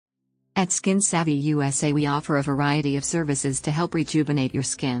At Skin Savvy USA, we offer a variety of services to help rejuvenate your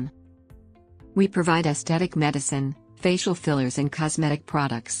skin. We provide aesthetic medicine, facial fillers, and cosmetic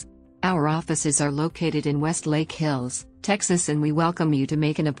products. Our offices are located in Westlake Hills, Texas, and we welcome you to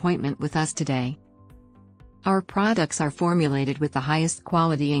make an appointment with us today. Our products are formulated with the highest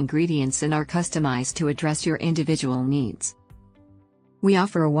quality ingredients and are customized to address your individual needs. We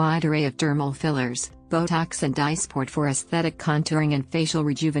offer a wide array of dermal fillers, Botox and Dysport for aesthetic contouring and facial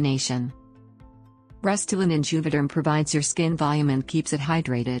rejuvenation. Restylane and Juvederm provides your skin volume and keeps it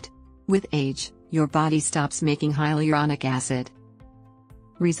hydrated. With age, your body stops making hyaluronic acid.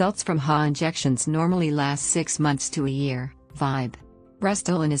 Results from HA injections normally last 6 months to a year. Vibe.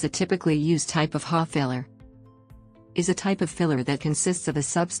 Restylane is a typically used type of HA filler. Is a type of filler that consists of a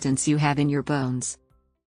substance you have in your bones.